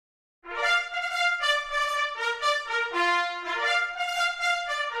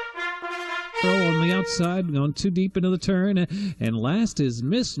On the outside, going too deep into the turn. And last is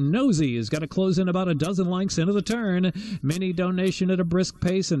Miss Nosy, has got to close in about a dozen lengths into the turn. Mini Donation at a brisk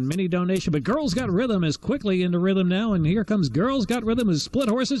pace, and Mini Donation, but Girls Got Rhythm is quickly into rhythm now, and here comes Girls Got Rhythm as split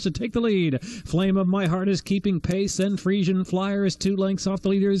horses to take the lead. Flame of My Heart is keeping pace, and Frisian Flyer is 2 lengths off the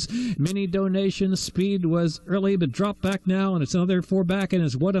leaders. Mini Donation speed was early, but dropped back now, and it's another 4 back, and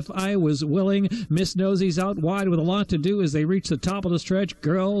it's What If I Was Willing. Miss Nosy's out wide with a lot to do as they reach the top of the stretch.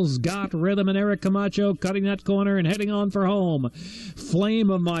 Girls Got Rhythm and Eric Camacho cutting that corner and heading on for home. Flame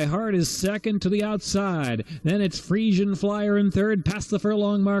of My Heart is second to the outside. Then it's Frisian Flyer in third, past the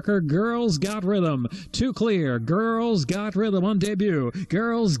furlong marker. Girls Got Rhythm, 2 clear. Girls Got Rhythm on debut.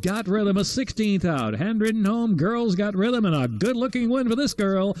 Girls Got Rhythm, a 16th out. Handwritten home, Girls Got Rhythm, and a good-looking win for this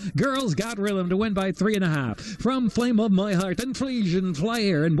girl. Girls Got Rhythm to win by 3.5. From Flame of My Heart and Frisian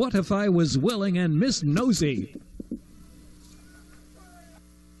Flyer and What If I Was Willing and Miss Nosy.